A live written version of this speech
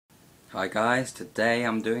Hi guys, today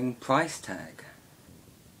I'm doing price tag.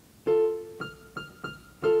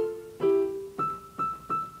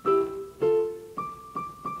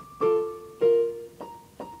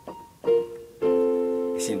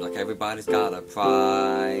 It seems like everybody's got a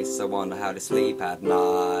price. I wonder how they sleep at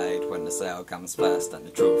night when the sale comes first and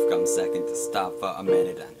the truth comes second. To stop for a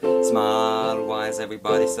minute and smile. Why is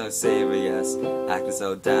everybody so serious? Acting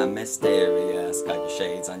so damn mysterious. Got your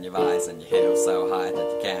shades on your eyes and your heels so high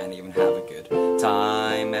that you can't even have a good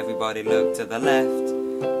time. Everybody look to the left,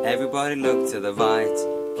 everybody look to the right.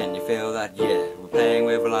 Can you feel that? Yeah, we're playing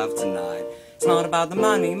with love tonight. It's not about the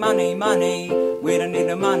money, money, money. We don't need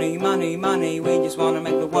the money, money, money. We just wanna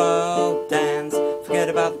make the world dance. Forget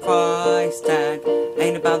about the price tag.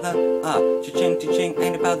 Ain't about the cha-ching, cha-ching.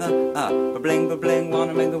 Ain't about the ba-bling, ba-bling.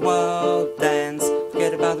 Wanna make the world dance.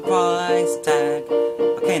 Forget about the price tag.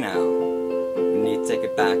 Okay now, we need to take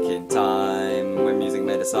it back in time when music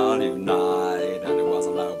made us all unite, and it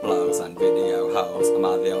wasn't low blows and video hoes. Am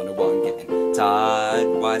I the only one getting tired?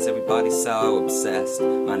 Why is everybody so obsessed?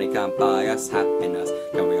 Money can't buy us happiness.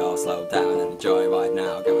 Can we all slow down and enjoy right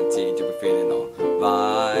now? Guaranteed you'll be feeling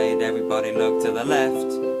alright. Everybody look to the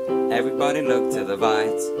left, everybody look to the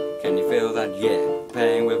right. Can you feel that? Yeah,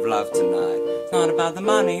 paying with love tonight. It's not about the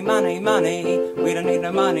money, money, money. We don't need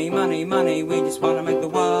no money, money, money. We just wanna make the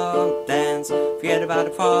world dance. Forget about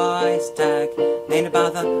the price tag. Ain't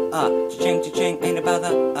about the cha-ching, cha-ching. Ain't about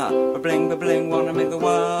the ba-bling, ba-bling. Wanna make the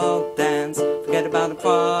world dance. Forget about the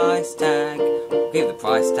price tag. Give the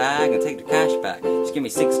price tag and take the cash back. Just give me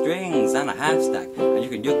 6 strings and a half stack, and you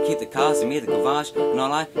can keep the cars and me the garage. And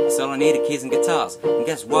all I need are keys and guitars. And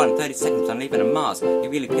guess what? In 30 seconds I'm leaving on Mars. You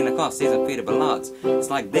really can across these unfeedable odds. It's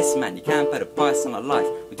like this, man. You can't put a price on a life.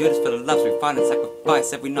 We do this for the loves we find and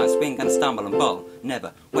sacrifice every night. So we ain't gonna stumble and fall.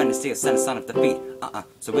 Never. When to steal, send a sign of defeat.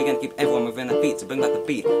 So we're gonna keep everyone moving their feet to bring back the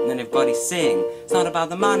beat. And then everybody sing. It's not about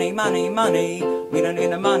the money, money, money. We don't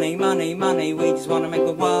need the money, money, money. We just wanna make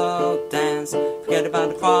the world dance. Forget about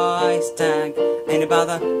the price tag. Ain't about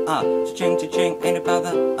the cha-ching, cha-ching. Ain't about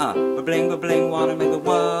the ba-bling, ba-bling. Wanna make the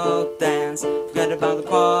world dance. Forget about the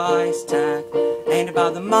price tag. Ain't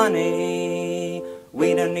about the money.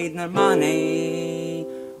 We don't need no money.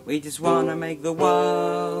 We just wanna make the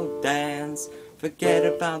world dance. Forget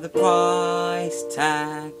about the price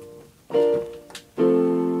tag.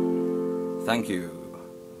 Thank you.